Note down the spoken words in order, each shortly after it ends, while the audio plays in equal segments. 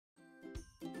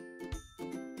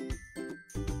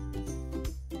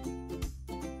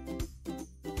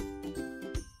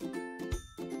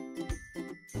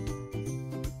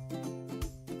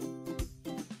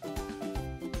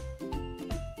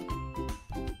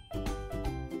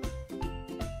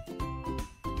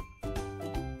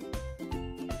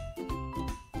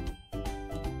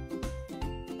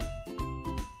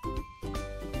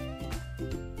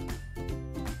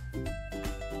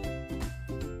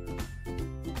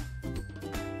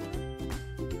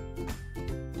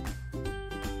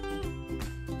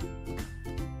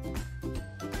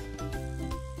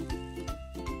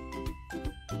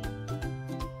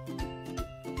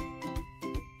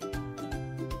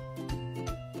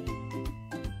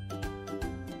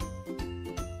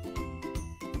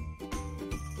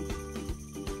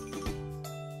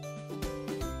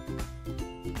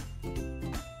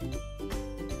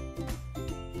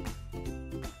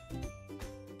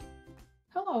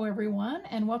Hello everyone,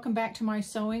 and welcome back to my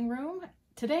sewing room.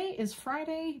 Today is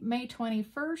Friday, May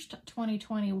 21st,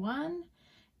 2021,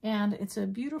 and it's a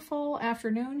beautiful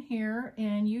afternoon here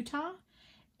in Utah.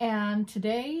 And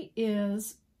today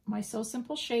is my Sew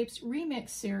Simple Shapes Remix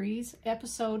series,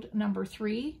 episode number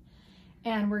 3.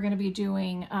 And we're going to be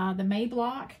doing the May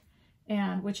block,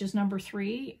 which is number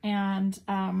 3. And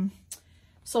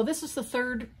so this is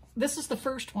the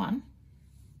first one,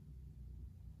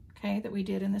 okay, that we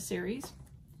did in the series.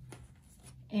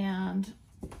 And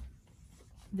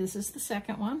this is the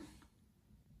second one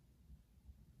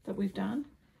that we've done.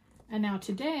 And now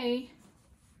today,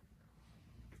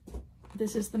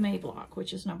 this is the May block,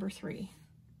 which is number 3.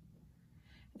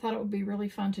 I thought it would be really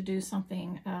fun to do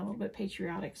something a little bit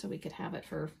patriotic so we could have it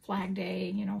for Flag Day,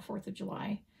 you know, 4th of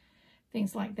July,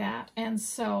 things like that. And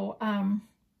so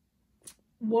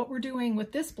what we're doing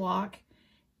with this block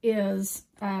is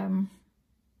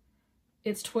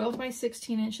it's 12 by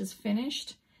 16 inches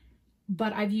finished,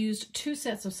 but I've used 2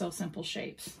 sets of Sew Simple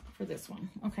Shapes for this one.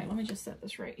 Okay, let me just set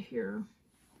this right here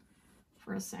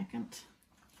for a second.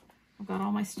 I've got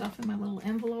all my stuff in my little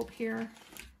envelope here,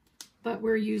 but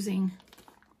we're using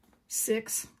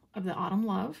 6 of the Autumn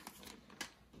Love,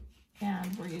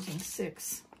 and we're using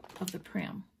 6 of the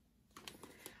PRIM.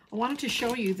 I wanted to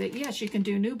show you that, yes, you can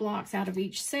do new blocks out of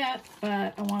each set,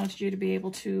 but I wanted you to be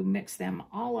able to mix them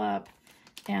all up,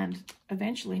 and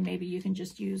eventually maybe you can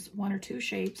just use 1 or 2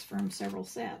 shapes from several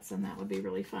sets, and that would be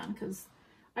really fun because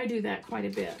I do that quite a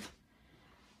bit.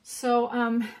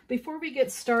 So before we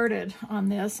get started on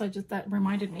this, that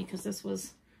reminded me because this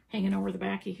was hanging over the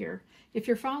back of here. If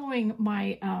you're following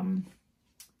my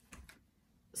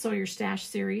Sew Your Stash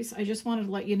series, I just wanted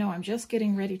to let you know I'm just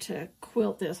getting ready to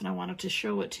quilt this, and I wanted to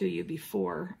show it to you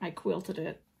before I quilted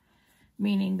it,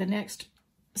 meaning the next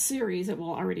series it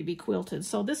will already be quilted.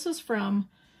 So this is from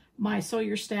my Sew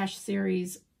Your Stash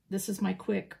series. This is my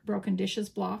quick broken dishes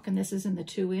block, and this is in the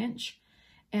 2-inch,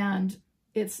 and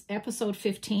it's episode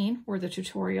 15 where the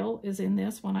tutorial is in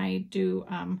this when I do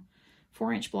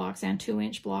 4-inch blocks and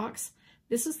 2-inch blocks.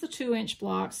 This is the 2-inch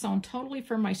block sewn totally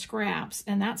from my scraps,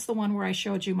 and that's the one where I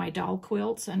showed you my doll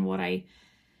quilts and what I,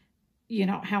 you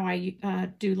know, how I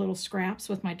do little scraps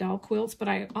with my doll quilts. But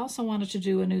I also wanted to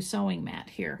do a new sewing mat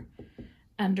here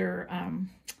under,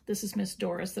 this is Miss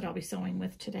Doris that I'll be sewing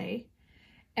with today.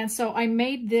 And so I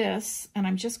made this, and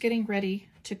I'm just getting ready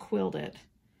to quilt it.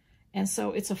 And so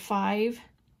it's a 5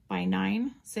 by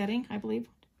 9 setting, I believe.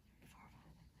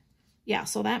 Yeah,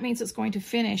 so that means it's going to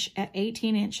finish at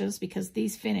 18 inches because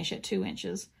these finish at 2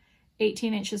 inches.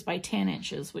 18 inches by 10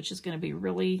 inches, which is going to be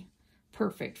really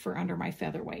perfect for under my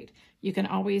featherweight. You can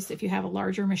always, if you have a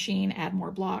larger machine, add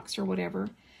more blocks or whatever.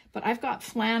 But I've got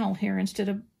flannel here instead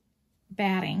of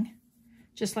batting,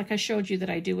 just like I showed you that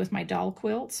I do with my doll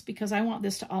quilts, because I want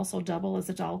this to also double as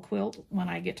a doll quilt when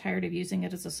I get tired of using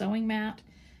it as a sewing mat.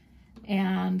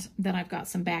 And then I've got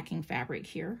some backing fabric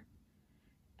here.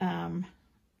 And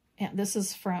this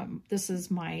is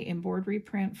my embroidery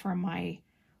print from my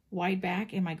wide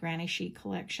back in my Granny Sheet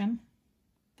collection.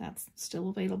 That's still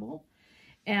available.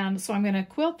 And so I'm going to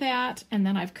quilt that, and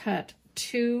then I've cut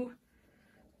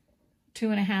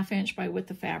 2.5 inch by width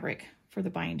of fabric for the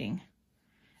binding.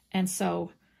 And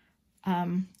so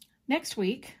next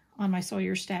week on my Sew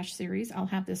Your Stash series, I'll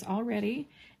have this all ready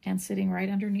and sitting right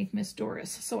underneath Miss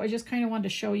Doris. So I just kind of wanted to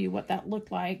show you what that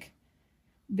looked like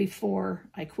before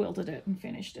I quilted it and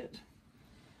finished it.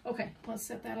 Okay, let's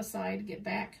set that aside, get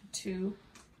back to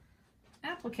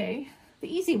applique the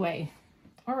easy way.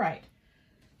 All right,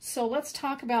 so let's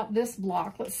talk about this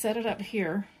block. Let's set it up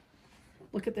here.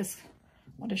 Look at this. I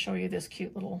want to show you this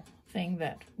cute little thing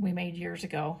that we made years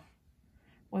ago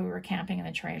when we were camping in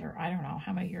the trailer. I don't know,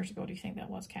 how many years ago do you think that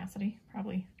was, Cassidy?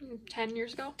 Probably 10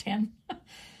 years ago. 10.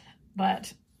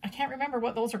 But I can't remember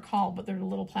what those are called, but they're the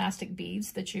little plastic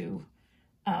beads that you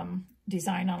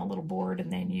design on a little board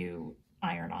and then you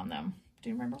iron on them. Do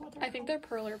you remember what they're called? I think they're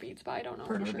perler beads, but I don't know.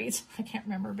 Perler beads. I can't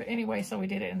remember. But anyway, so we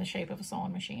did it in the shape of a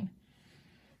sewing machine.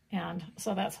 And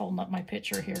so that's holding up my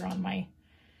picture here on my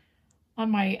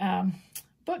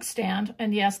book stand.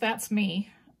 And yes, that's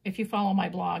me. If you follow my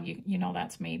blog, you know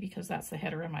that's me because that's the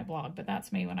header in my blog. But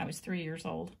that's me when I was 3 years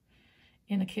old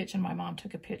in the kitchen. My mom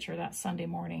took a picture that Sunday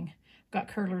morning. Got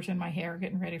curlers in my hair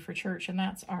getting ready for church. And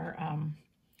that's our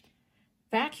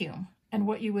vacuum. And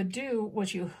what you would do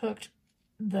was you hooked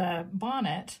the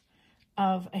bonnet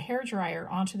of a hairdryer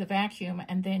onto the vacuum,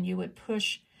 and then you would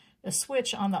push the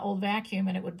switch on the old vacuum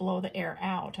and it would blow the air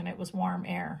out, and it was warm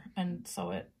air. And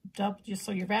so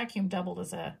so your vacuum doubled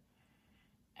as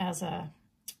a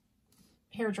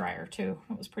hair dryer too.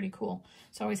 It was pretty cool.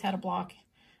 So I always had a block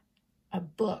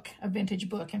a vintage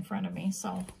book in front of me,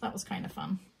 so that was kind of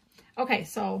fun. Okay,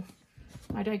 so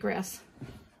I digress. A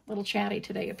little chatty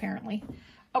today, apparently.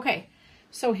 Okay,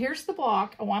 so here's the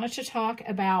block. I wanted to talk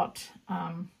about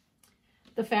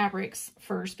the fabrics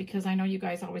first, because I know you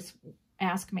guys always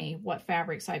ask me what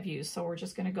fabrics I've used, so we're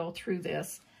just going to go through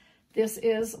this. This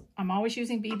is, I'm always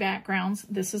using B backgrounds.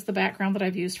 This is the background that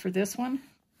I've used for this one.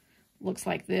 Looks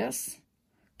like this.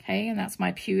 Okay, and that's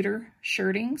my pewter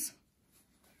shirtings.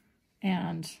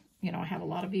 And, you know, I have a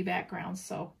lot of V backgrounds,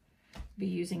 so I'll be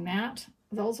using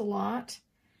those a lot.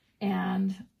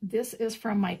 And this is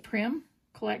from my PRIM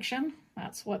collection.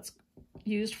 That's what's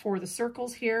used for the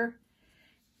circles here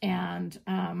and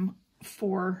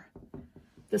for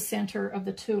the center of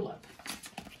the tulip.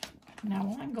 Now,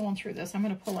 while I'm going through this, I'm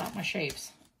going to pull out my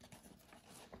shapes.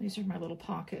 These are my little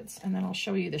pockets, and then I'll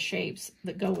show you the shapes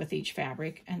that go with each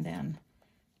fabric, and then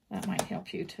that might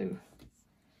help you to,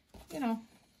 you know,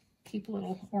 keep a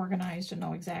little organized and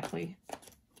know exactly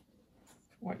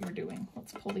what you're doing.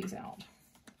 Let's pull these out.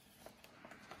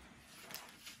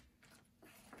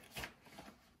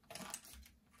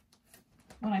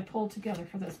 When I pulled together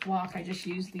for this block, I just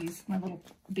used these, my little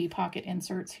V pocket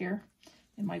inserts here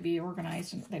in my V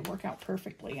organized, and they work out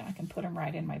perfectly, and I can put them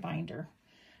right in my binder.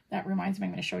 That reminds me,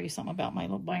 I'm going to show you something about my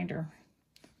little binder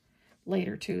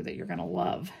later too that you're going to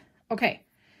love. Okay,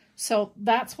 so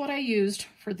that's what I used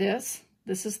for this.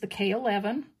 This is the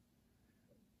K11,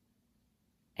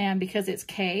 and because it's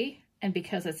K and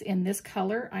because it's in this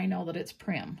color, I know that it's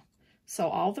PRIM. So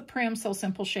all the PRIM So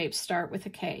Simple shapes start with a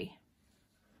K.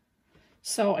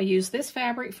 So I used this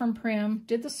fabric from PRIM,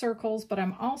 did the circles, but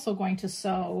I'm also going to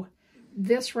sew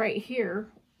this right here,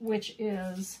 which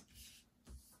is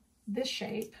this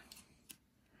shape,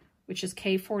 which is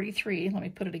K43. Let me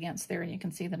put it against there and you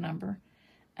can see the number.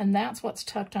 And that's what's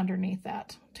tucked underneath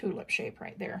that tulip shape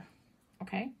right there.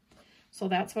 Okay, so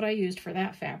that's what I used for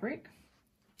that fabric.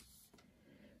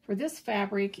 For this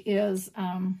fabric is,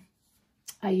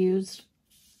 I used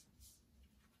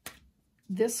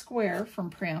this square from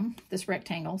PRIM, this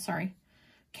rectangle, sorry,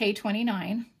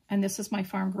 K29, and this is my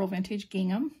Farm Girl Vintage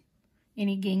gingham.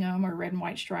 Any gingham or red and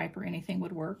white stripe or anything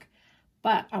would work.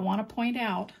 But I want to point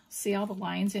out, see all the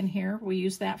lines in here? We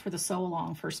use that for the sew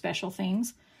along for special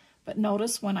things. But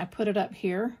notice when I put it up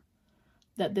here,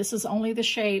 that this is only the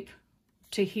shape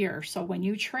to here. So when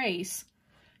you trace,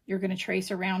 you're going to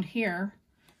trace around here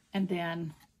and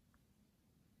then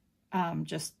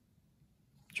just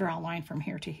draw a line from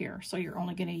here to here. So you're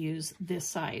only going to use this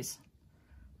size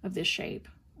of this shape,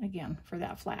 again, for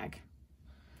that flag.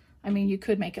 I mean, you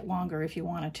could make it longer if you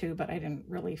wanted to, but I didn't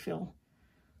really feel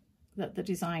that the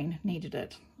design needed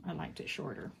it. I liked it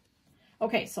shorter.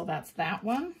 Okay, so that's that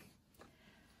one.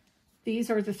 These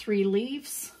are the 3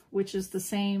 leaves, which is the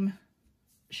same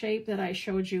shape that I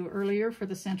showed you earlier for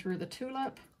the center of the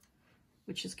tulip,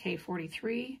 which is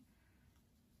K43.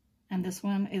 And this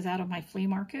one is out of my flea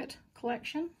market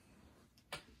collection.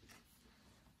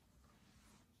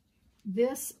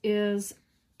 This is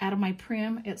out of my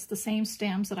PRIM. It's the same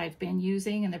stems that I've been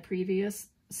using in the previous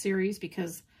series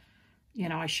because, you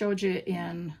know, I showed you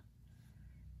in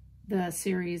the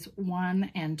series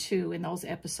 1 and 2 in those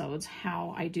episodes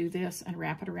how I do this and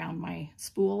wrap it around my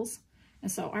spools.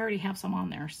 And so I already have some on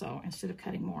there, so instead of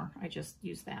cutting more, I just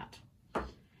use that.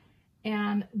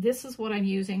 And this is what I'm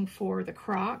using for the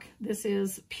crock. This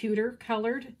is pewter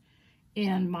colored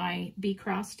in my B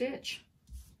cross stitch.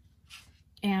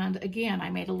 And again, I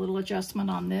made a little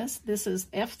adjustment on this. This is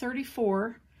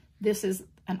F34. This is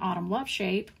an Autumn Love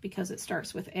shape because it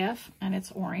starts with F and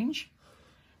it's orange.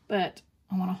 But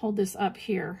I want to hold this up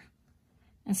here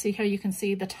and see how you can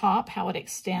see the top, how it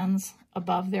extends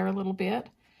above there a little bit.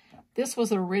 This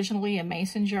was originally a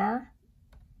mason jar,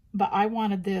 but I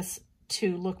wanted this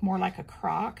to look more like a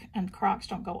crock, and crocks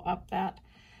don't go up that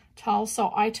tall,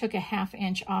 so I took a ½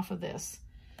 inch off of this.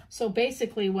 So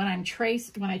basically when I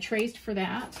traced for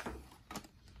that,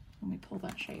 let me pull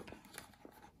that shape.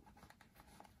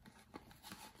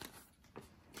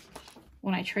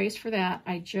 When I traced for that,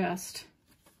 I just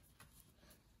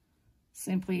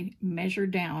simply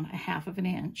measured down a ½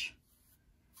 inch,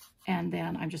 and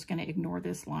then I'm just going to ignore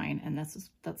this line, and this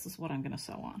is what I'm going to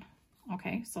sew on.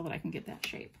 Okay, so that I can get that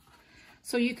shape.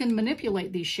 So you can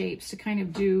manipulate these shapes to kind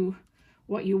of do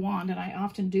what you want, and I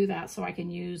often do that so I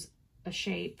can use a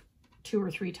shape 2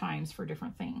 or 3 times for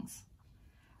different things.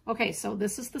 Okay, so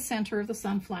this is the center of the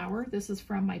sunflower. This is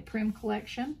from my PRIM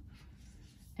collection,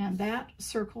 and that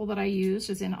circle that I used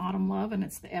is in Autumn Love, and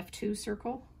it's the F2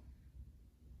 circle.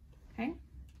 Okay,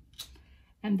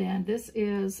 and then this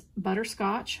is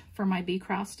Butterscotch for my B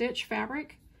cross stitch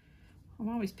fabric. I'm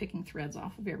always picking threads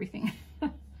off of everything.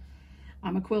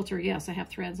 I'm a quilter, yes, I have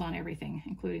threads on everything,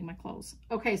 including my clothes.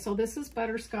 Okay, so this is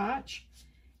Butterscotch,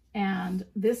 and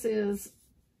this is,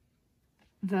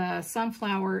 the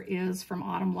sunflower is from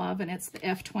Autumn Love, and it's the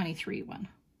F23 one.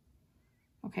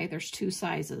 Okay, there's 2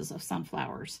 sizes of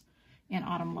sunflowers in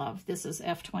Autumn Love. This is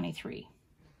F23.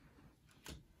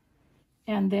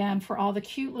 And then for all the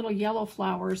cute little yellow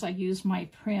flowers, I used my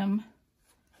PRIM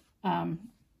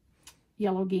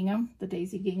yellow gingham, the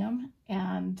daisy gingham,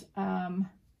 and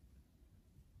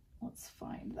let's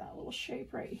find that little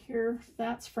shape right here.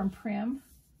 That's from PRIM,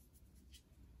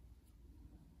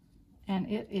 and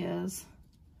it is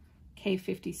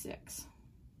K56.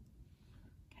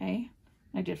 Okay,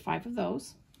 I did 5 of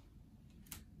those.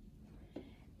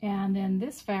 And then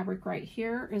this fabric right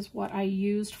here is what I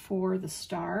used for the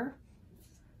star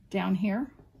down here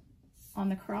on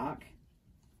the crock.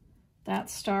 That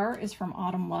star is from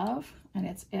Autumn Love, and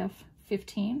it's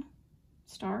F15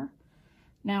 star.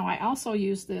 Now I also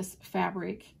use this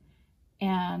fabric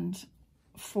and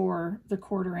for the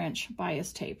 1/4 inch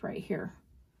bias tape right here,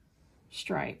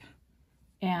 stripe.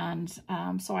 And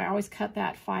so I always cut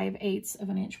that 5/8 of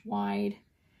an inch wide,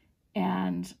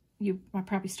 and I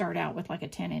probably start out with like a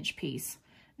 10-inch piece.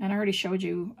 And I already showed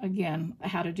you again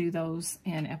how to do those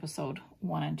in episode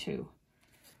 1 and 2.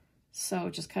 So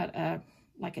just cut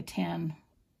like a 10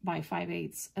 by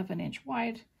 5/8 of an inch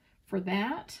wide for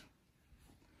that.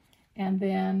 And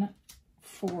then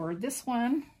for this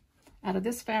one, out of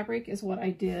this fabric is what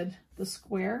I did the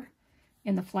square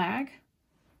in the flag.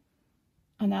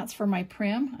 And that's for my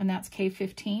PRIM, and that's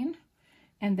K15.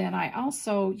 And then I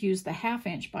also used the 1/2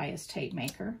 inch bias tape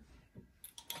maker.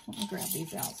 Let me grab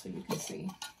these out so you can see.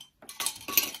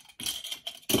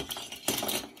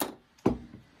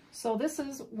 So this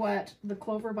is what the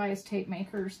Clover bias tape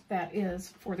makers, that is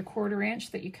for the 1/4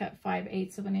 inch that you cut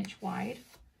 5/8 of an inch wide.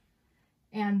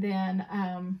 And then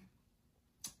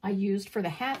I used for the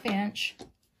 1/2 inch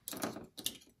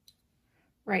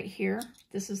right here.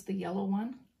 This is the yellow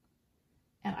one.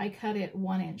 And I cut it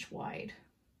 1 inch wide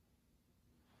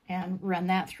and run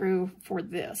that through for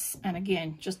this. And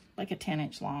again, just like a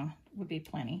 10-inch long would be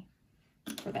plenty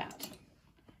for that.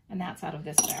 And that's out of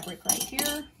this fabric right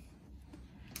here.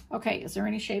 Okay, is there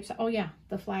any shapes? Oh yeah,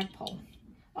 the flagpole.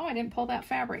 Oh, I didn't pull that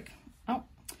fabric. Oh,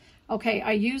 okay,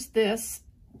 I used this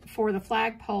for the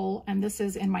flagpole, and this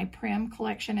is in my PRIM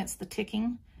collection. It's the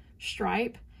ticking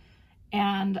stripe.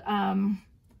 And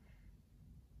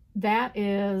that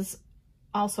is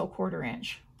also 1/4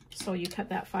 inch. So you cut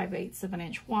that 5/8 of an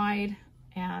inch wide,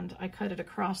 and I cut it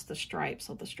across the stripe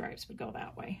so the stripes would go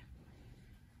that way.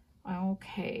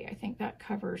 Okay, I think that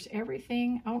covers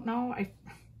everything. Oh no,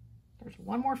 there's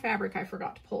one more fabric I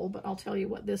forgot to pull, but I'll tell you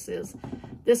what this is.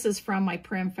 This is from my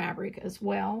PRIM fabric as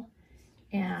well.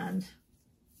 And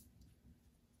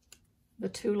the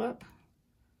tulip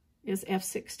is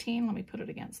F16. Let me put it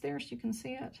against there so you can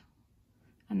see it.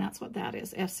 And that's what that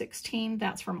is, F16.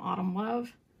 That's from Autumn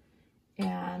Love.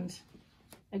 And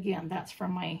again, that's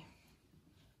from my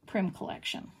PRIM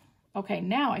collection. Okay,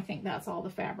 now I think that's all the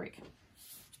fabric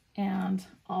and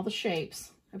all the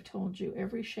shapes. I've told you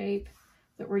every shape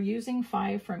that we're using,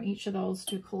 5 from each of those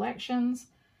 2 collections.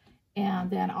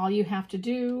 And then all you have to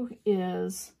do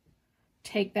is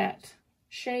take that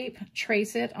shape,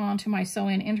 trace it onto my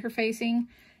sew-in interfacing,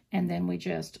 and then we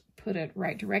just put it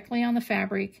right directly on the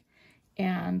fabric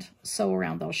and sew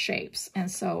around those shapes. And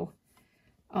so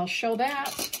I'll show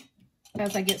that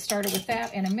as I get started with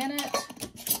that in a minute.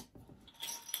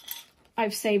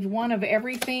 I've saved one of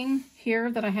everything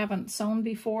here that I haven't sewn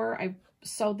before. I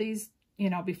sewed these, you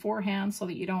know, beforehand so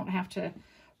that you don't have to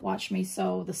watch me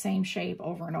sew the same shape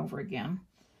over and over again.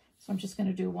 So I'm just going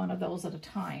to do one of those at a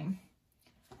time.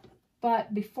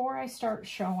 But before I start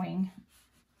showing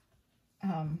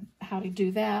how to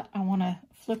do that, I want to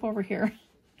flip over here,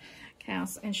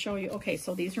 Cass, and show you. Okay,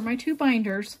 so these are my 2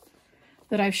 binders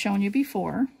that I've shown you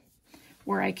before,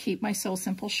 where I keep my Sew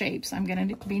Simple shapes. I'm going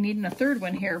to be needing a 3rd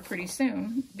one here pretty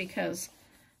soon because,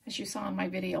 as you saw in my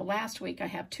video last week, I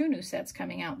have 2 new sets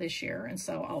coming out this year, and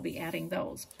so I'll be adding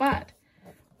those. But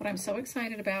what I'm so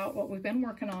excited about, what we've been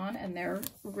working on, and they're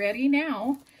ready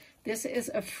now, this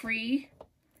is a free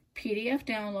PDF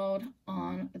download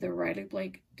on the Riley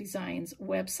Blake Designs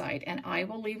website, and I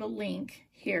will leave a link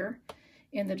here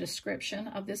in the description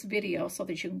of this video so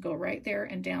that you can go right there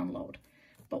and download.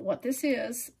 But what this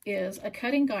is a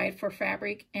cutting guide for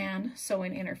fabric and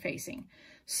sew-in interfacing.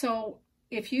 So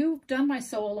if you've done my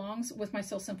sew-alongs with my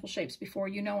Sew Simple shapes before,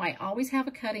 you know I always have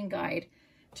a cutting guide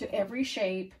to every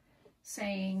shape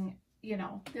saying, you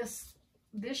know, this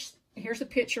here's a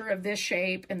picture of this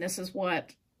shape, and this is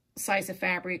what size of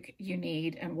fabric you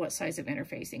need and what size of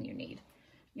interfacing you need.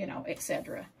 you know,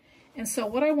 etc. And so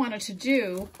what I wanted to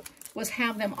do was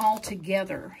have them all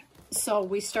together. So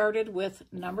we started with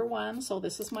number 1. So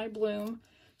this is my bloom.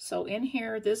 So in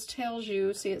here, this tells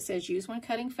you, see it says use when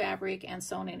cutting fabric and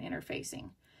sewn in interfacing.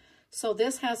 So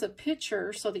this has a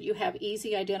picture so that you have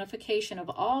easy identification of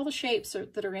all the shapes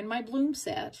that are in my bloom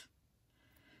set.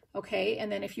 Okay, and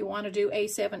then if you want to do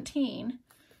A17,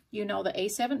 you know the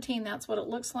A17, that's what it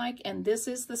looks like. And this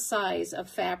is the size of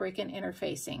fabric and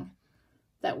interfacing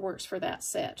that works for that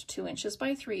set, 2 inches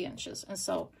by 3 inches. And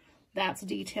so that's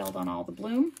detailed on all the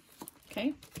bloom.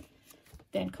 Okay,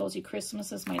 then Cozy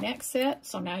Christmas is my next set.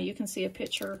 So now you can see a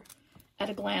picture at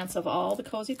a glance of all the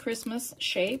Cozy Christmas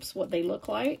shapes, what they look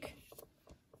like.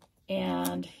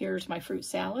 And here's my fruit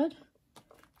salad.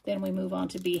 Then we move on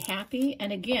to Be Happy.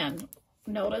 And again,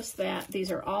 notice that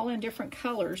these are all in different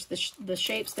colors. The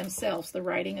shapes themselves, the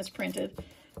writing is printed.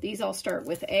 These all start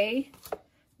with A.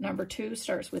 Number 2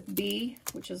 starts with B,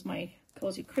 which is my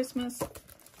Cozy Christmas.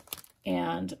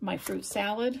 And my fruit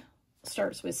salad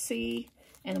starts with C.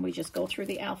 And then we just go through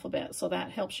the alphabet. So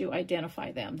that helps you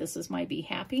identify them. This is my Be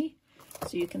Happy.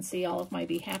 So you can see all of my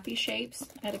Be Happy shapes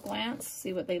at a glance.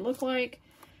 See what they look like.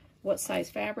 What size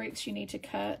fabrics you need to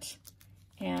cut.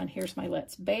 And here's my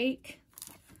Let's Bake,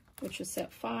 which is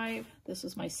set 5. This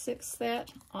is my 6th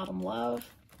set, Autumn Love.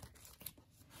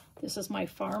 This is my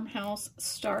Farmhouse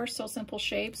Star So Simple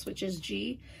Shapes, which is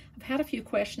G. I've had a few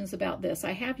questions about this.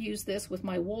 I have used this with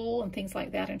my wool and things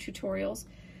like that in tutorials,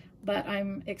 but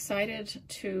I'm excited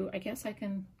to, I guess I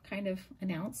can kind of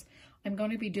announce, I'm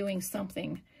going to be doing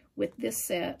something with this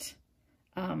set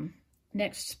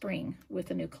next spring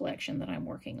with a new collection that I'm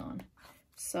working on.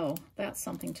 So that's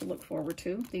something to look forward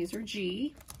to. These are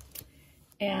G.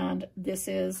 And this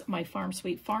is my Farm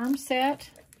Sweet Farm set,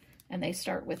 and they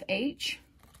start with H.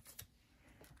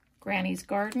 Granny's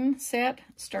Garden set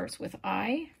starts with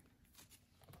I.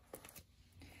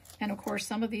 And of course,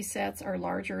 some of these sets are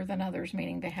larger than others,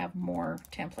 meaning they have more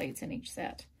templates in each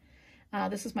set.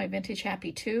 This is my Vintage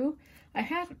Happy 2. I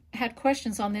have had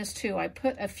questions on this too. I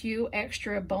put a few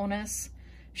extra bonus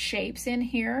shapes in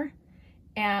here,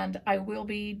 and I will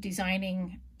be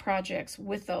designing projects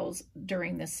with those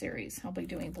during this series. I'll be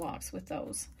doing blocks with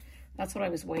those. That's what I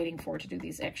was waiting for, to do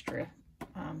these extra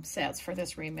sets for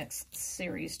this remix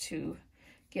series to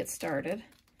get started.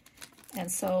 And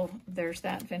so there's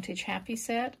that Vintage Happy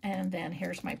set. And then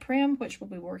here's my PRIM, which we'll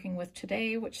be working with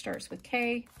today, which starts with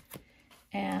K.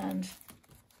 And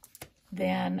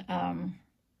then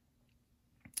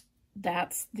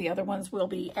that's the other ones we'll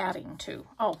be adding to.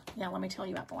 Oh, yeah, let me tell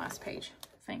you about the last page.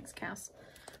 Thanks, Cass.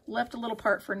 Left a little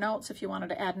part for notes if you wanted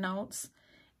to add notes.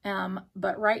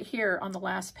 But right here on the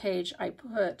last page, I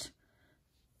put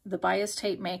the bias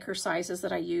tape maker sizes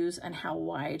that I use and how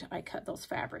wide I cut those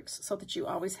fabrics, so that you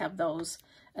always have those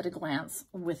at a glance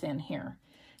within here.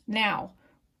 Now,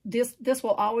 this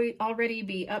will already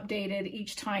be updated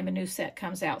each time a new set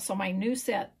comes out. So my new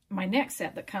set, my next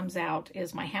set that comes out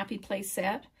is my Happy Place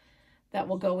set. That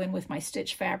will go in with my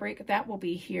stitch fabric. That will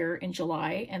be here in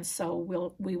July, and so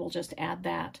we will just add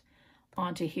that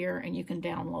onto here, and you can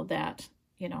download that,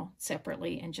 you know,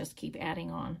 separately and just keep adding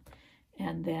on.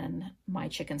 And then my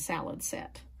chicken salad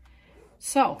set.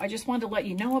 So I just wanted to let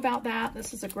you know about that.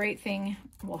 This is a great thing.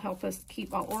 It will help us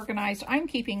keep all organized. I'm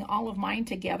keeping all of mine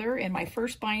together in my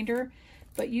first binder,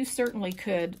 but you certainly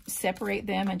could separate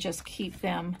them and just keep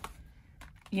them,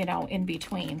 you know, in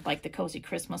between, like the Cozy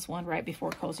Christmas one right before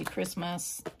Cozy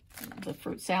Christmas, the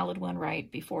fruit salad one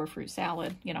right before fruit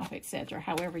salad, you know, etc.,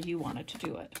 however you wanted to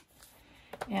do it.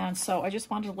 And so I just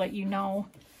wanted to let you know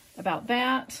about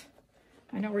that.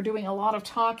 I know we're doing a lot of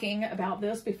talking about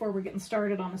this before we're getting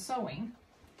started on the sewing,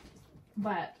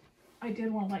 but I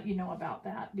did want to let you know about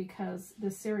that because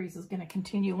this series is going to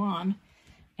continue on,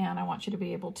 and I want you to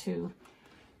be able to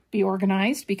be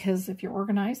organized, because if you're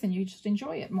organized, then you just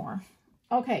enjoy it more.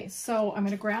 Okay, so I'm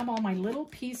going to grab all my little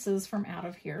pieces from out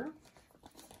of here.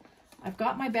 I've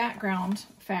got my background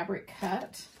fabric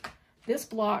cut. This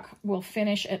block will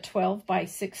finish at 12 by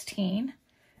 16.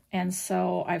 And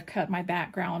so I've cut my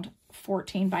background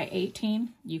 14 by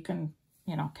 18. You can,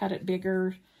 you know, cut it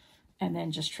bigger and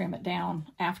then just trim it down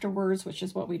afterwards, which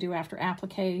is what we do after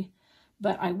applique.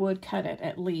 But I would cut it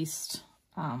at least,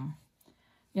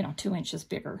 you know, 2 inches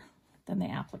bigger than the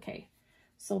applique.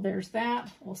 So there's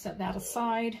that. We'll set that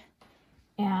aside.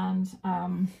 And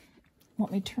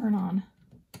let me turn on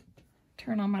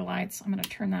my lights. I'm going to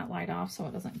turn that light off so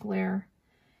it doesn't glare.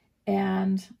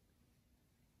 And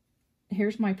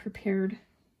here's my prepared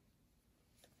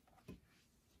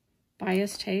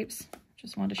bias tapes.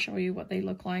 Just wanted to show you what they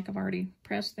look like. I've already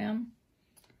pressed them.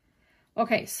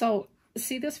 Okay, so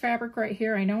see this fabric right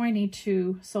here? I know I need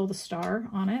to sew the star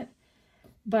on it,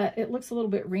 but it looks a little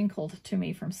bit wrinkled to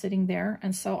me from sitting there.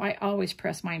 And so I always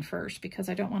press mine first because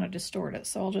I don't want to distort it.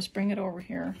 So I'll just bring it over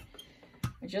here.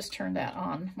 I just turned that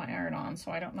on, my iron on,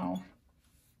 so I don't know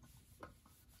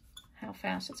how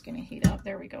fast it's going to heat up.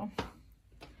 There we go.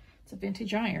 It's a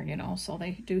vintage iron, you know, so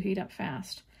they do heat up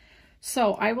fast.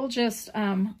 So I will just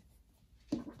kind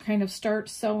of start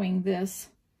sewing this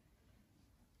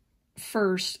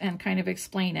first and kind of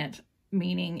explain it,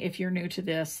 meaning if you're new to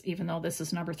this, even though this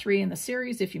is number 3 in the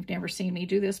series, if you've never seen me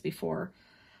do this before,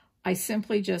 I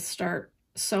simply just start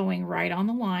sewing right on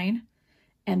the line,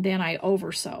 and then I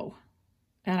over sew,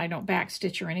 and I don't back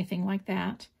stitch or anything like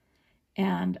that.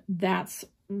 And that's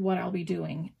what I'll be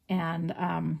doing. And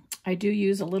I do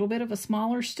use a little bit of a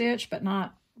smaller stitch, but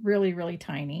not really, really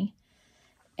tiny.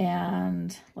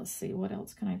 And let's see, what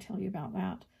else can I tell you about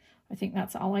that? I think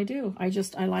that's all I do. I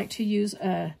like to use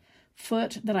a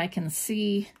foot that I can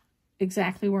see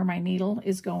exactly where my needle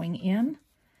is going in,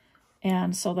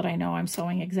 and so that I know I'm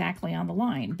sewing exactly on the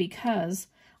line, because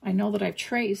I know that I've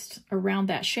traced around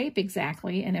that shape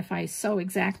exactly, and if I sew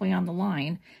exactly on the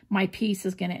line, my piece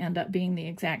is going to end up being the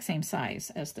exact same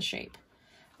size as the shape.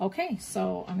 Okay,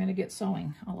 so I'm going to get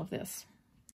sewing all of this.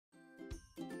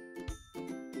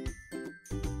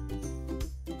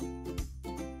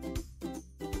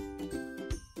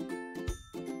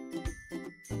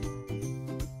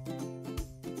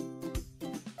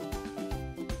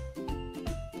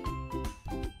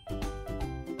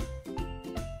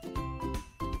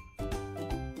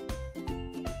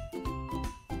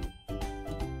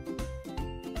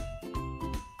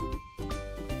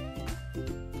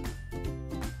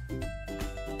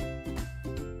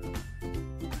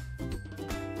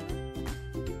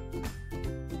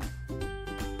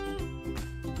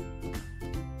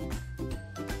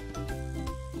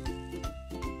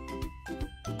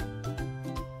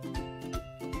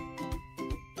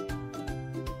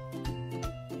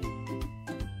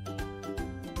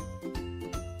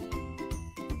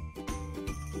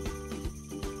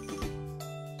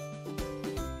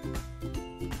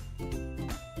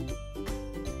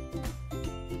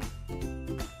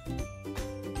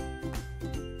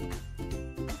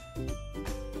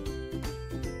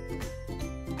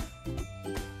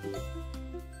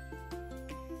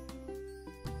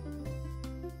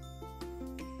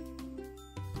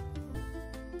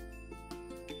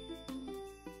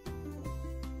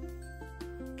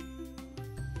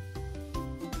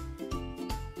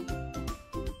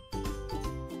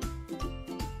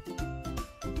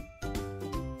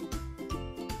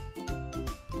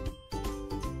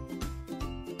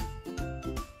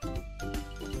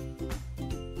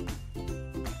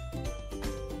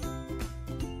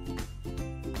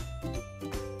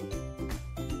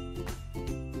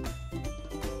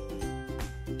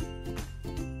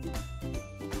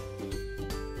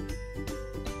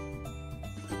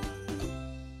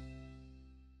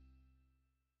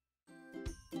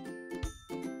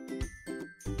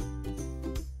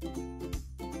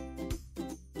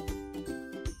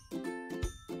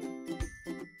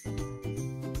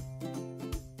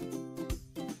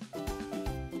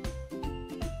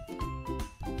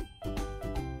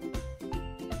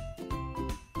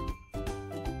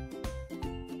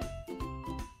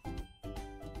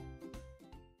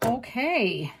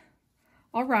 Okay,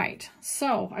 all right,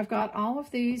 so I've got all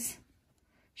of these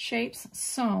shapes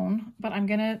sewn, but I'm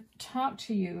going to talk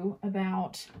to you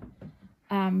about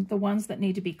the ones that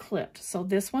need to be clipped. So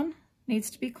this one needs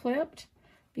to be clipped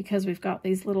because we've got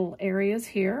these little areas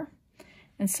here.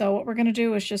 And so what we're going to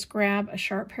do is just grab a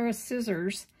sharp pair of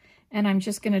scissors, and I'm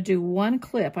just going to do one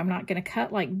clip. I'm not going to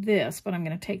cut like this, but I'm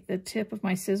going to take the tip of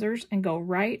my scissors and go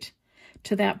right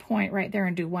to that point right there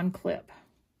and do one clip.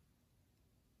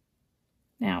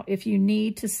 Now, if you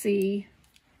need to see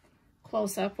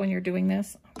close up when you're doing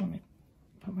this, let me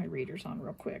put my readers on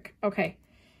real quick. Okay,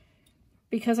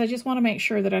 because I just want to make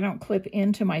sure that I don't clip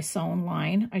into my sewn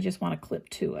line. I just want to clip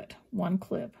to it. One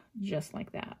clip, just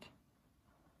like that.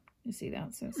 You see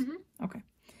that, sis? Mm-hmm. Okay.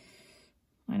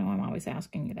 I know I'm always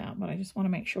asking you that, but I just want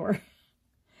to make sure.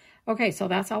 Okay, so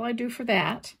that's all I do for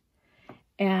that.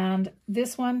 And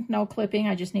this one, no clipping.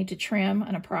 I just need to trim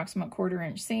an approximate 1/4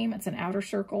 inch seam. It's an outer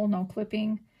circle, no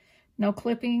clipping. No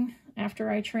clipping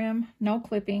after I trim. No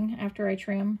clipping after I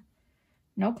trim.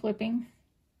 No clipping.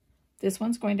 This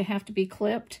one's going to have to be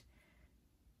clipped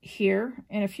here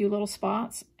in a few little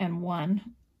spots and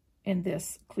one in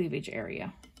this cleavage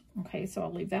area. Okay, so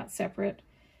I'll leave that separate.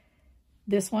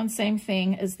 This one, same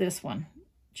thing as this one.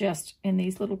 Just in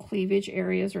these little cleavage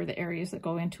areas, or the areas that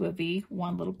go into a V,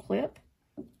 one little clip.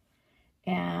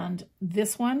 And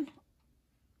this one,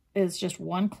 is just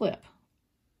one clip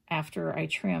after I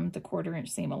trimmed the 1/4 inch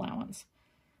seam allowance.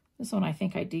 This one I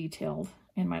think I detailed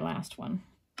in my last one,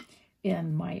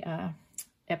 in my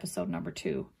episode number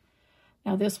 2.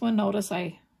 Now this one, notice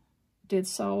I did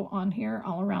sew on here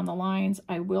all around the lines.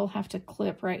 I will have to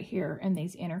clip right here in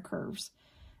these inner curves.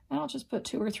 And I'll just put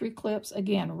 2 or 3 clips,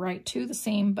 again, right to the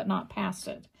seam, but not past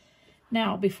it.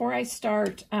 Now, before I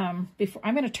start, I'm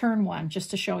going to turn one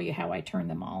just to show you how I turn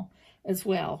them all as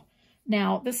well.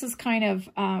 Now, this is kind of,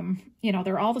 you know,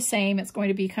 they're all the same. It's going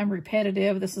to become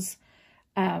repetitive. This is,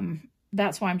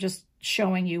 that's why I'm just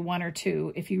showing you 1 or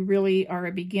 2. If you really are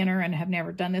a beginner and have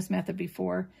never done this method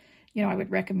before, you know, I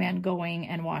would recommend going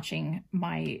and watching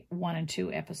my 1 and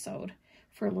 2 episode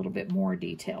for a little bit more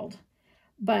detailed.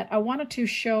 But I wanted to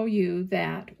show you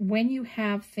that when you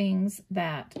have things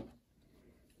that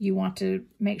you want to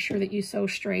make sure that you sew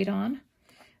straight on,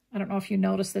 I don't know if you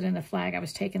noticed that in the flag I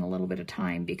was taking a little bit of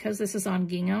time. Because this is on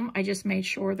gingham, I just made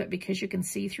sure that, because you can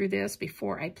see through this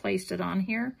before I placed it on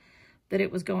here, that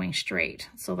it was going straight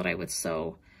so that I would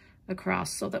sew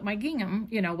across so that my gingham,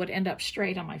 you know, would end up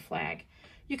straight on my flag.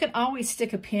 You can always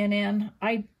stick a pin in.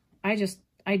 I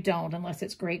don't unless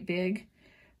it's great big,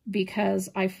 because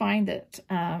I find that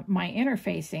my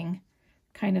interfacing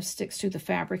kind of sticks to the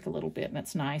fabric a little bit, and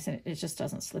it's nice, and it just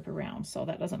doesn't slip around, so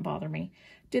that doesn't bother me.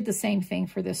 Did the same thing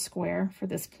for this square, for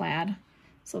this plaid,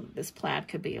 so that this plaid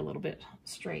could be a little bit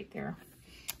straight there.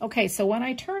 Okay, so when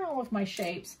I turn all of my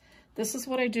shapes, this is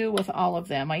what I do with all of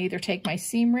them. I either take my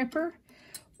seam ripper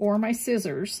or my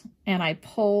scissors, and I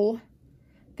pull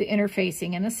the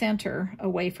interfacing in the center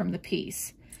away from the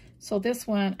piece. So this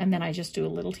one, and then I just do a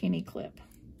little teeny clip.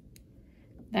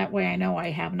 That way I know I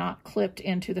have not clipped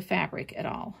into the fabric at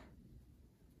all.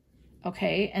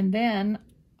 Okay, and then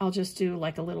I'll just do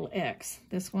like a little X.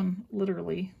 This one,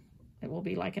 literally, it will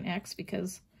be like an X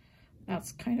because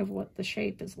that's kind of what the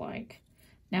shape is like.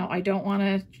 Now, I don't want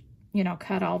to, you know,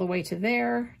 cut all the way to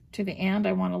there, to the end.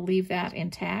 I want to leave that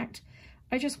intact.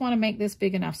 I just want to make this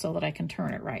big enough so that I can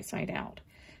turn it right side out.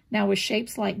 Now, with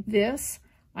shapes like this,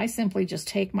 I simply just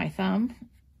take my thumb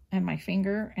and my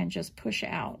finger and just push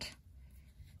out.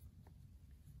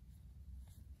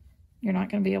 You're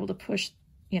not going to be able to push,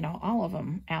 you know, all of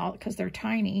them out because they're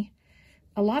tiny.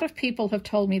 A lot of people have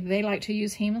told me they like to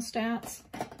use hemostats.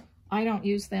 I don't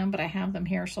use them, but I have them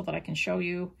here so that I can show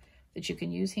you that you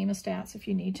can use hemostats if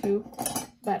you need to.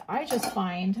 But I just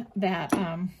find that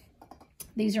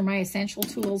these are my essential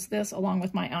tools, this along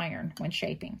with my iron when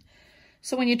shaping.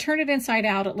 So when you turn it inside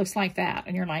out, it looks like that.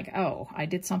 And you're like, oh, I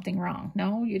did something wrong.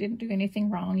 No, you didn't do anything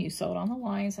wrong. You sewed on the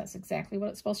lines. That's exactly what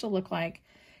it's supposed to look like.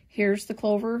 Here's the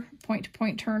clover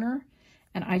point-to-point turner,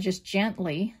 and I just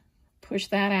gently push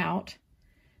that out,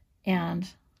 and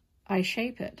I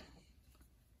shape it.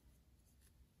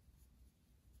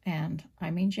 And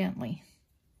I mean gently.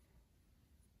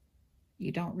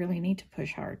 You don't really need to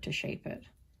push hard to shape it.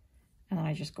 And then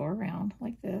I just go around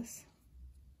like this.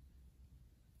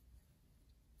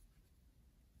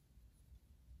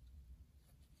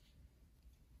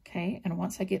 Okay, and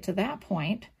once I get to that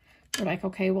point, we're like,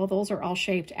 okay, well, those are all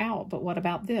shaped out, but what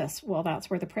about this? Well, that's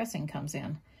where the pressing comes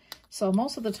in. So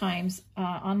most of the times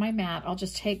on my mat, I'll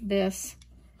just take this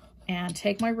and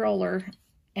take my roller,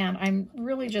 and I'm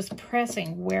really just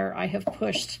pressing where I have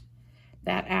pushed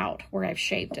that out, where I've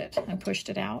shaped it and pushed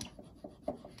it out.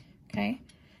 Okay,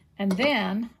 and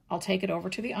then I'll take it over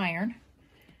to the iron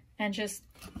and just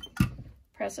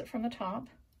press it from the top.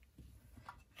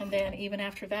 And then even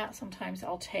after that, sometimes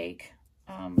I'll take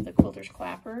the quilter's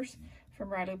clappers from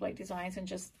Riley Blake Designs and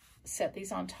just set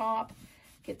these on top,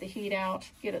 get the heat out,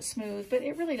 get it smooth. But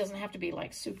it really doesn't have to be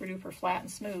like super duper flat and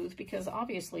smooth, because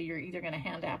obviously you're either going to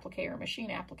hand applique or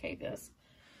machine applique this.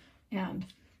 And,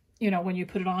 you know, when you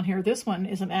put it on here, this one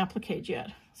isn't appliqued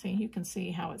yet. See, you can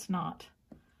see how it's not.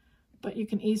 But you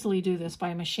can easily do this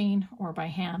by machine or by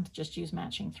hand. Just use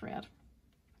matching thread.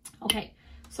 Okay.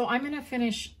 So I'm going to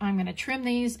finish, I'm going to trim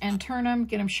these and turn them,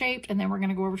 get them shaped, and then we're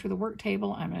going to go over to the work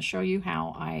table. I'm going to show you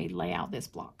how I lay out this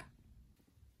block.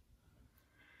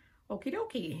 Okie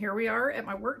dokie, here we are at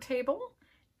my work table,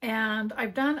 and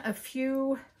I've done a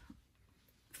few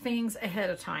things ahead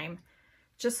of time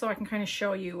just so I can kind of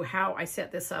show you how I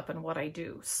set this up and what I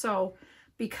do. So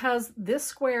because this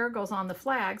square goes on the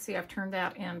flag, see, I've turned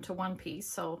that into one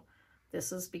piece, so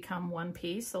this has become one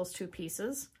piece, those two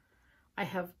pieces. I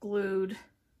have glued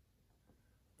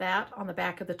that on the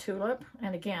back of the tulip,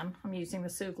 and again, I'm using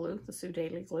the Sue glue, the Sue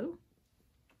Daily glue.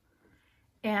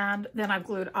 And then I've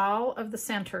glued all of the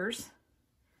centers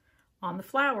on the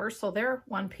flowers, so they're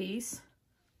one piece,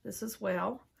 this as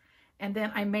well. And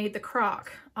then I made the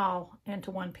crock all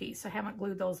into one piece. I haven't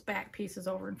glued those back pieces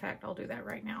over. In fact, I'll do that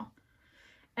right now.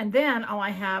 And then all I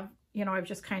have, you know, I've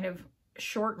just kind of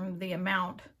shortened the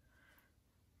amount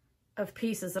of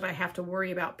pieces that I have to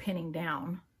worry about pinning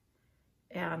down.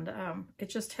 And it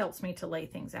just helps me to lay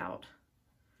things out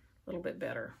a little bit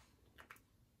better.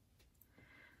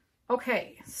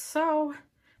 Okay, so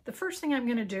the first thing I'm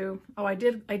going to do, oh, I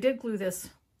did glue this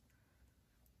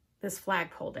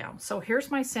flagpole down. So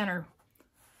here's my center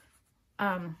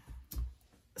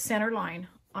line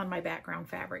on my background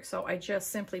fabric. So I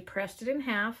just simply pressed it in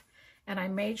half, and I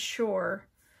made sure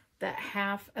that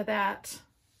half of that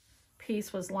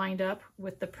piece was lined up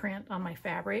with the print on my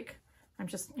fabric. I'm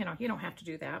just, you know, you don't have to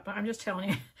do that, but I'm just telling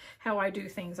you how I do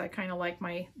things. I kind of like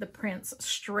the prints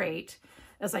straight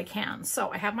as I can.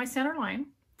 So I have my center line.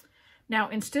 Now,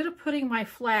 instead of putting my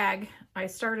flag, I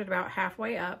started about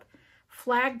halfway up,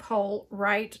 flagpole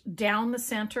right down the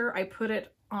center, I put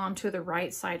it onto the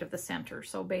right side of the center.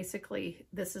 So basically,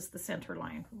 this is the center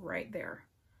line right there,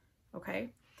 okay?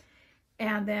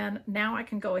 And then now I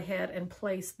can go ahead and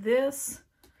place this.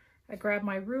 I grab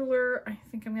my ruler. I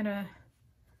think I'm gonna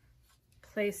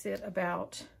place it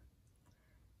about,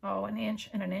 oh, an inch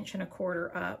and a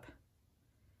quarter up.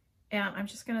 And I'm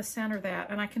just gonna center that.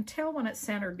 And I can tell when it's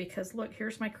centered because look,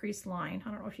 here's my creased line.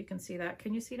 I don't know if you can see that.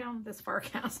 Can you see down this far,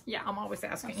 Cass? Yeah, I'm always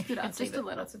asking if you can see that.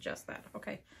 Let's adjust that,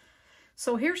 okay.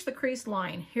 So here's the creased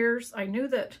line. I knew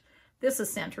that this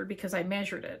is centered because I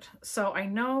measured it. So I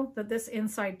know that this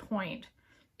inside point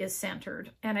is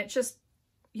centered. And it just,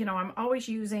 you know, I'm always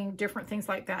using different things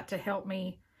like that to help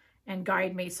me and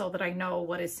guide me so that I know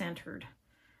what is centered.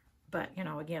 But, you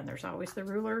know, again, there's always the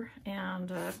ruler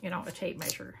and, you know, a tape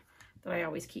measure that I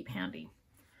always keep handy.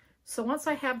 So once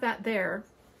I have that there,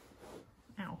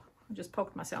 ow, I just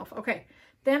poked myself. Okay,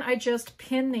 then I just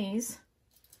pin these.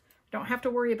 Don't have to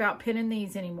worry about pinning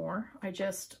these anymore. I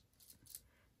just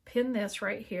pin this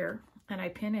right here, and I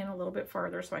pin in a little bit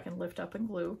farther so I can lift up and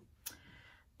glue.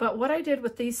 But what I did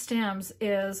with these stems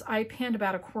is I pinned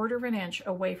about 1/4 inch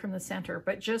away from the center,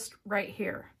 but just right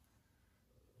here.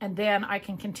 And then I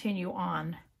can continue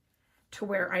on to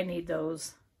where I need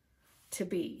those to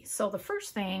be. So the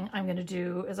first thing I'm going to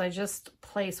do is I just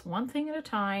place one thing at a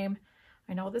time.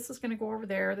 I know this is going to go over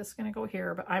there, this is going to go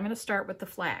here, but I'm going to start with the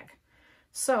flag.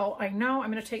 So I know I'm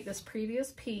going to take this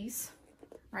previous piece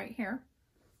right here,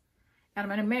 and I'm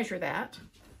going to measure that.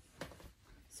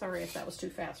 Sorry if that was too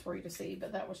fast for you to see,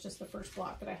 but that was just the first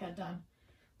block that I had done.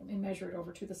 Let me measure it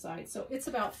over to the side. So it's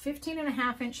about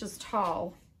 15.5 inches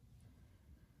tall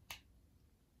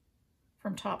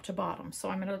from top to bottom. So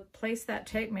I'm going to place that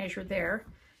tape measure there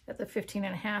at the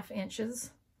 15.5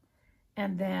 inches.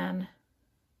 And then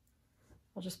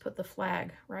I'll just put the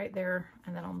flag right there,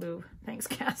 and then I'll move. Thanks,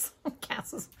 Cass.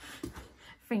 Cass's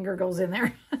finger goes in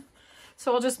there.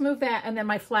 So I'll just move that, and then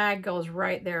my flag goes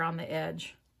right there on the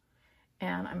edge.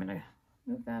 And I'm going to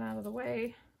move that out of the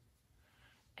way.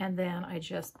 And then I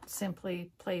just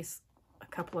simply place a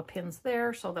couple of pins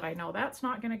there so that I know that's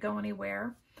not going to go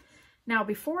anywhere. Now,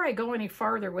 before I go any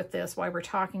farther with this, while we're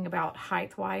talking about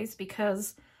height-wise,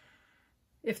 because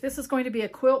if this is going to be a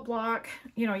quilt block,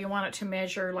 you know, you want it to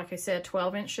measure, like I said,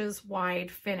 12 inches wide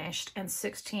finished and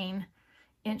 16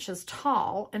 inches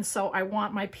tall. And so I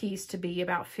want my piece to be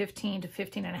about 15 to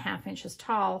 15.5 inches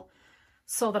tall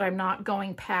so that I'm not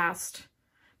going past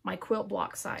my quilt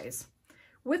block size.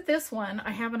 With this one,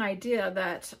 I have an idea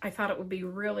that I thought it would be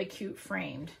really cute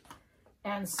framed.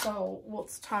 And so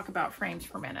let's talk about frames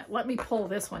for a minute. Let me pull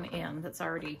this one in that's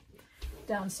already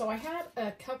done. So I had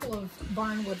a couple of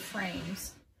barnwood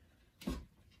frames.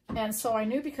 And so I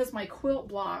knew because my quilt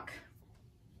block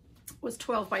was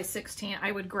 12 by 16,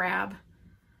 I would grab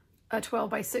a 12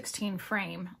 by 16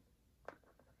 frame.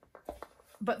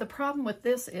 But the problem with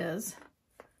this is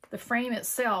the frame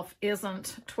itself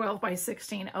isn't 12 by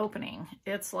 16 opening.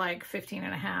 It's like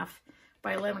 15.5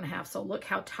 by 11.5. So look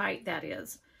how tight that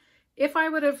is. If I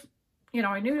would have, you know,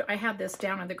 I knew I had this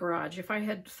down in the garage. If I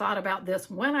had thought about this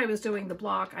when I was doing the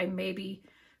block, I maybe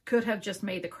could have just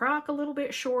made the crock a little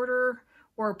bit shorter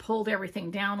or pulled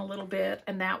everything down a little bit,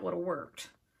 and that would have worked.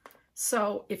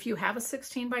 So if you have a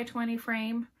 16 by 20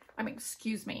 frame,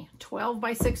 12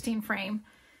 by 16 frame,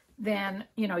 then,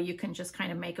 you know, you can just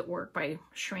kind of make it work by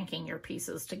shrinking your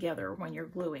pieces together when you're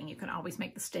gluing. You can always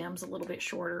make the stems a little bit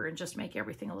shorter and just make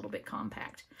everything a little bit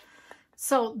compact.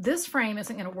 So this frame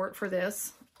isn't going to work for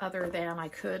this, other than I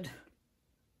could,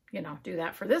 you know, do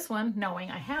that for this one, knowing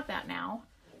I have that now.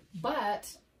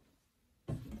 But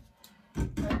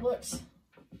I looked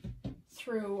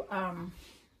through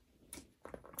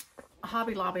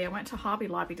Hobby Lobby. I went to Hobby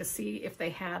Lobby to see if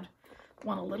they had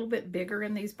one a little bit bigger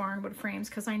in these barnwood frames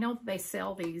because I know that they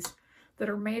sell these that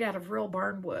are made out of real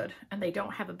barnwood and they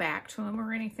don't have a back to them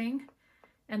or anything.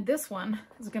 And this one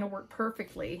is going to work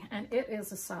perfectly, and it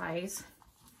is a size,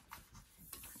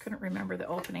 I couldn't remember the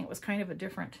opening, it was kind of a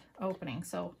different opening.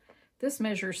 So this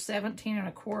measures 17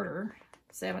 1/4,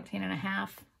 17 1/2,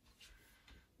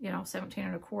 you know, 17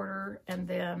 1/4, and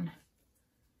then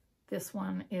this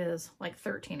one is like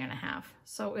 13 1/2.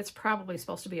 So it's probably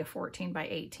supposed to be a 14 by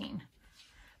 18.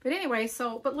 But anyway,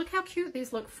 but look how cute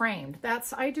these look framed.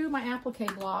 I do my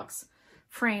applique blocks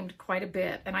framed quite a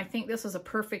bit, and I think this is a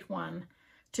perfect one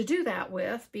to do that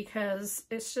with because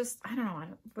it's just, I don't know, I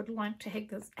would like to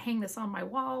hang this on my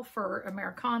wall for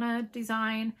Americana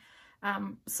design,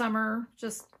 summer,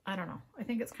 just, I don't know. I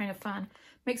think it's kind of fun.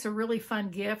 Makes a really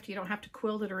fun gift. You don't have to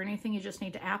quilt it or anything. You just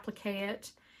need to applique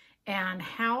it. And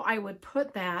how I would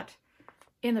put that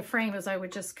in the frame is I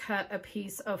would just cut a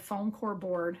piece of foam core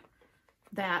board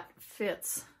that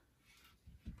fits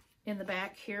in the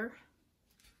back here.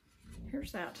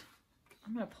 Here's that.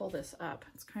 I'm going to pull this up.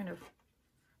 It's kind of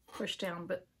pushed down,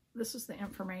 but this is the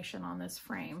information on this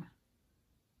frame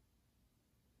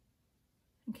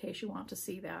in case you want to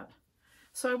see that.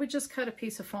 So I would just cut a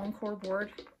piece of foam core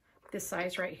board this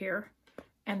size right here,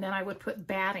 and then I would put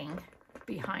batting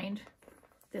behind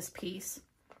this piece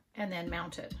and then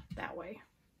mount it that way.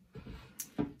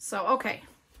 So, okay,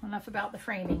 enough about the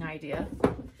framing idea.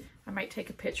 I might take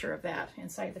a picture of that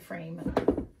inside the frame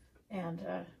and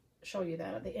show you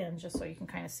that at the end just so you can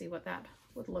kind of see what that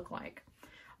would look like.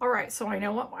 All right, so I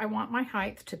know what I want my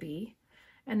height to be.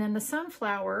 And then the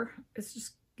sunflower is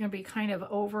just going to be kind of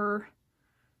over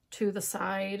to the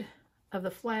side of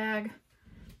the flag.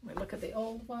 Let me look at the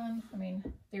old one. I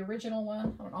mean, the original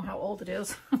one. I don't know how old it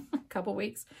is. A couple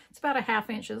weeks. It's about a half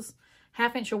inch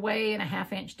away and a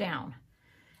half inch down.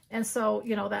 And so,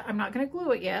 you know, that I'm not going to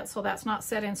glue it yet, so that's not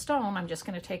set in stone. I'm just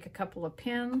going to take a couple of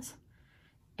pins,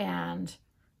 and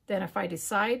then if I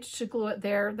decide to glue it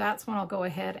there, that's when I'll go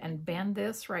ahead and bend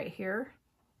this right here.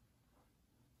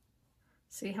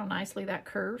 See how nicely that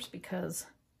curves because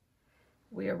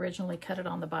we originally cut it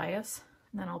on the bias.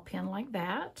 And then I'll pin like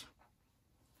that.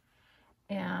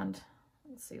 And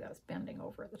let's see, that's bending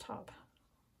over at the top.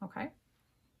 Okay.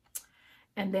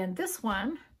 And then this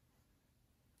one,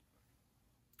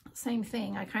 same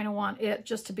thing. I kind of want it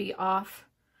just to be off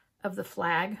of the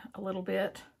flag a little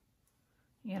bit,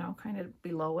 you know, kind of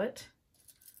below it.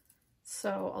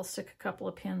 So I'll stick a couple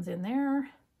of pins in there.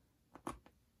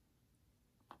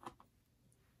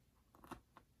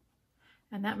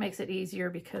 And that makes it easier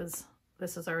because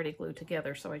this is already glued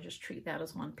together. So I just treat that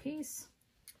as one piece.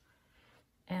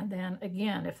 And then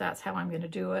again, if that's how I'm going to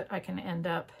do it, I can end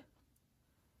up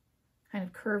kind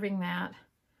of curving that,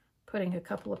 putting a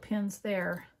couple of pins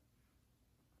there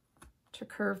to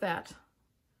curve that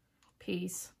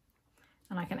piece.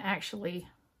 And I can actually,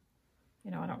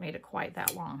 you know, I don't need it quite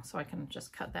that long, so I can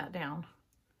just cut that down,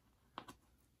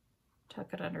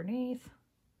 tuck it underneath.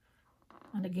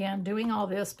 And again, doing all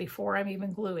this before I'm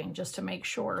even gluing, just to make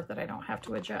sure that I don't have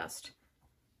to adjust.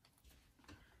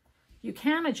 You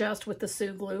can adjust with the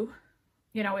Sue glue,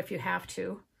 you know, if you have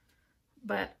to,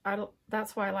 but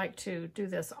that's why I like to do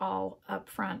this all up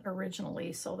front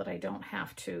originally so that I don't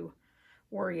have to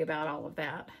worry about all of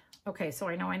that. Okay, so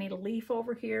I know I need a leaf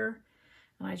over here,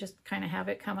 and I just kind of have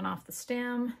it coming off the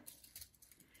stem,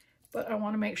 but I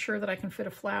want to make sure that I can fit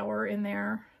a flower in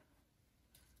there.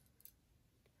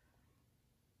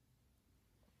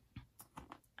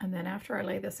 And then after I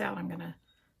lay this out, I'm going to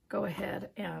go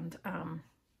ahead and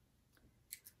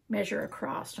measure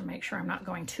across to make sure I'm not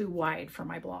going too wide for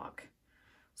my block.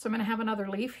 So I'm going to have another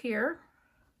leaf here.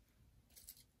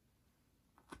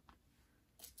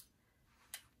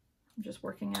 I'm just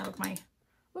working out of my,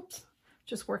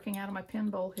 just working out of my pin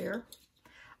bowl here.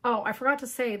 Oh, I forgot to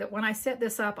say that when I set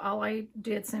this up, all I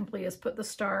did simply is put the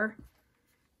star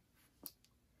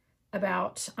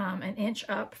about an inch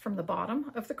up from the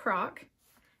bottom of the crock.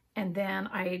 And then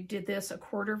I did this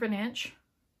 1/4 of an inch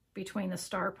between the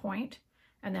star point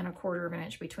and then 1/4 of an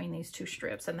inch between these two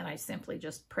strips. And then I simply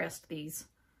just pressed these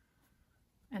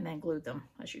and then glued them,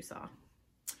 as you saw.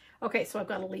 Okay, so I've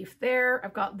got a leaf there.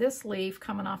 I've got this leaf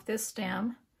coming off this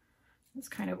stem. It's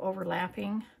kind of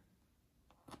overlapping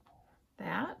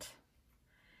that.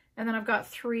 And then I've got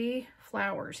 3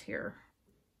 flowers here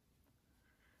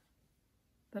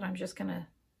that I'm just gonna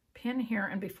pin here.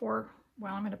 And before,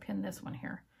 well, I'm gonna pin this one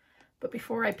here. But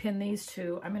before I pin these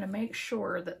two, I'm gonna make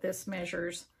sure that this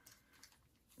measures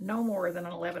no more than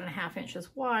 11.5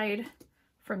 inches wide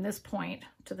from this point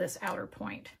to this outer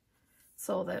point,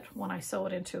 so that when I sew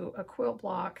it into a quilt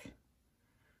block,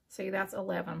 See, that's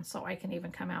 11, so I can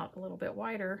even come out a little bit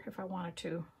wider if I wanted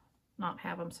to not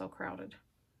have them so crowded.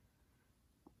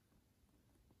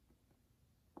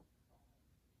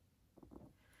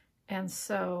 And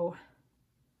so,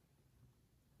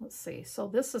 let's see, so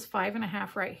this is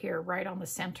 5.5 right here, right on the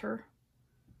center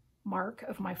mark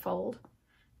of my fold.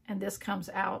 And this comes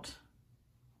out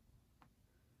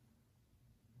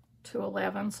to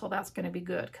 11, so that's going to be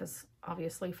good because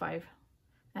obviously 5.5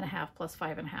 plus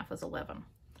 5.5 is 11.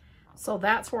 So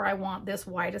that's where I want this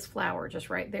widest flower, just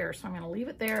right there. So I'm going to leave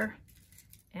it there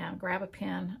and grab a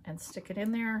pin and stick it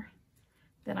in there.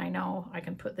 Then I know I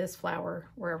can put this flower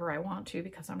wherever I want to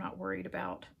because I'm not worried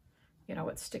about, you know,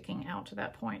 it's sticking out to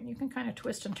that point. And you can kind of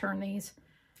twist and turn these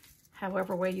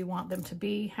however way you want them to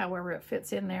be, however it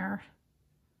fits in there.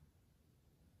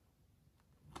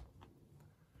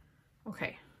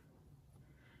 Okay.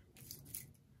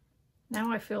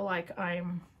 Now I feel like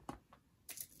I'm,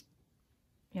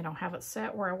 you know, have it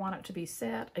set where I want it to be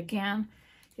set. Again,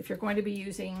 if you're going to be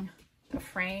using a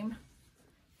frame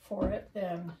for it,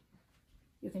 then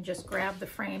you can just grab the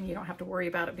frame. You don't have to worry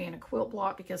about it being a quilt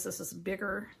block because this is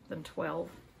bigger than 12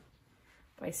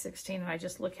 by 16. And I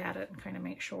just look at it and kind of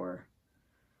make sure.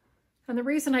 And the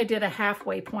reason I did a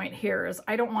halfway point here is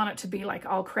I don't want it to be like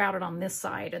all crowded on this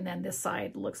side and then this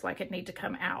side looks like it needs to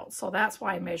come out. So that's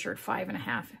why I measured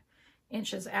 5.5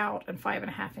 inches out and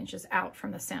 5.5 inches out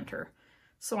from the center.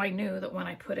 So I knew that when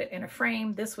I put it in a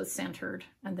frame, this was centered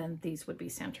and then these would be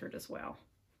centered as well.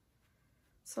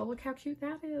 So look how cute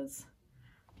that is.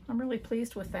 I'm really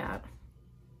pleased with that.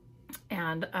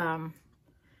 And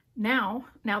now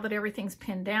that everything's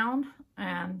pinned down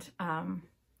and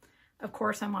of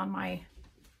course I'm on my,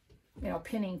 you know,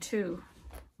 pinning to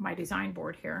my design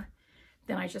board here,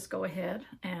 then I just go ahead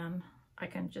and I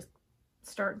can just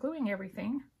start gluing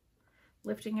everything,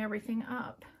 lifting everything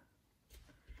up.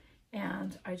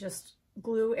 And I just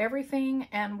glue everything,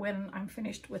 and when I'm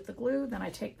finished with the glue, then I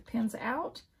take the pins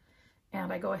out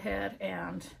and I go ahead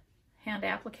and hand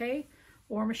applique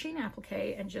or machine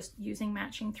applique and just using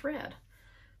matching thread.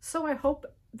 So I hope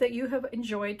that you have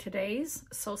enjoyed today's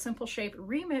So Simple Shape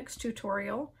remix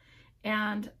tutorial,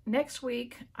 and next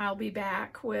week I'll be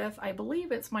back with, I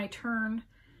believe it's my turn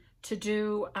to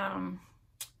do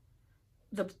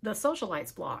the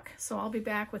Socialites block. So I'll be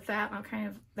back with that.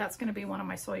 That's going to be one of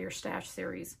my Sew Your Stash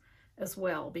series as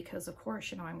well, because of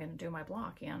course, you know, I'm going to do my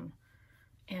block in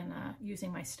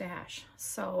using my stash.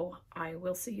 So I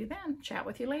will see you then. Chat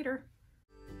with you later.